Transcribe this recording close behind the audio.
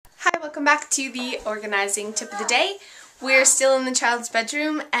welcome back to the organizing tip of the day. We're still in the child's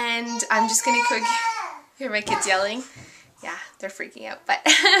bedroom and I'm just gonna hear my kids yelling. Yeah, they're freaking out, but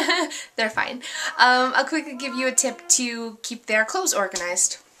they're fine. I'll quickly give you a tip to keep their clothes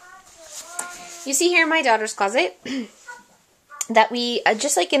organized. You see here in my daughter's closet that we,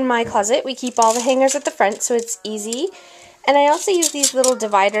 just like in my closet, we keep all the hangers at the front so it's easy. And I also use these little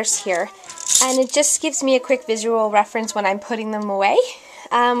dividers here, and it just gives me a quick visual reference when I'm putting them away.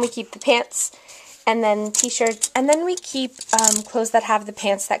 We keep the pants, and then t-shirts, and then we keep clothes that have the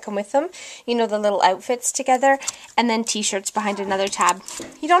pants that come with them, you know, the little outfits together, and then t-shirts behind another tab.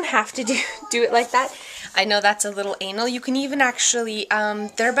 You don't have to do it like that. I know that's a little anal. You can even actually,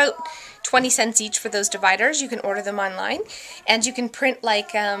 they're about 20 cents each for those dividers. You can order them online, and you can print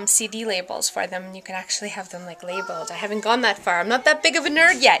like CD labels for them, and you can actually have them like labeled. I haven't gone that far. I'm not that big of a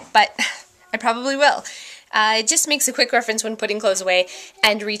nerd yet, but I probably will. It just makes a quick reference when putting clothes away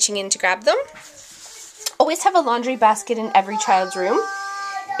and reaching in to grab them. Always have a laundry basket in every child's room.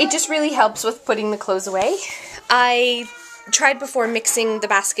 It just really helps with putting the clothes away. I tried before mixing the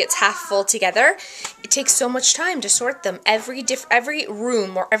baskets half full together. It takes so much time to sort them. Every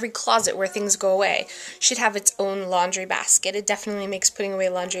room or every closet where things go away should have its own laundry basket. It definitely makes putting away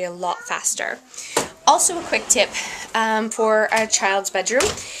laundry a lot faster. Also, a quick tip for a child's bedroom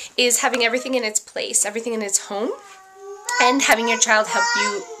is having everything in its place, everything in its home, and having your child help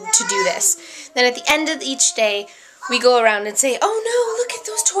you to do this. Then at the end of each day, we go around and say, oh no, look at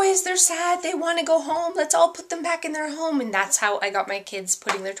those toys, they're sad, they want to go home, let's all put them back in their home. And that's how I got my kids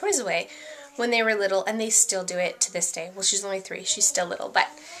putting their toys away when they were little, and they still do it to this day. Well, she's only 3, she's still little, but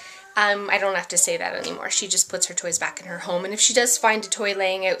I don't have to say that anymore. She just puts her toys back in her home, and if she does find a toy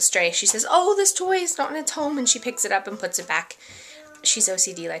laying out stray, she says, oh, this toy is not in its home, and she picks it up and puts it back. She's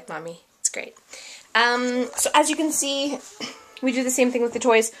OCD like mommy. It's great. So as you can see, we do the same thing with the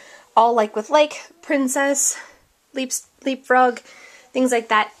toys, all like with like, princess, leapfrog, things like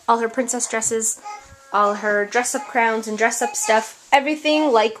that, all her princess dresses, all her dress-up crowns and dress-up stuff,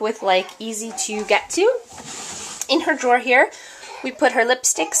 everything like with like, easy to get to. In her drawer here, we put her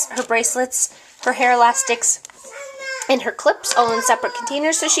lipsticks, her bracelets, her hair elastics, and her clips all in separate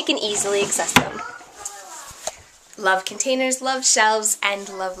containers so she can easily access them. Love containers, love shelves, and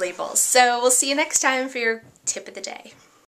love labels. So we'll see you next time for your tip of the day.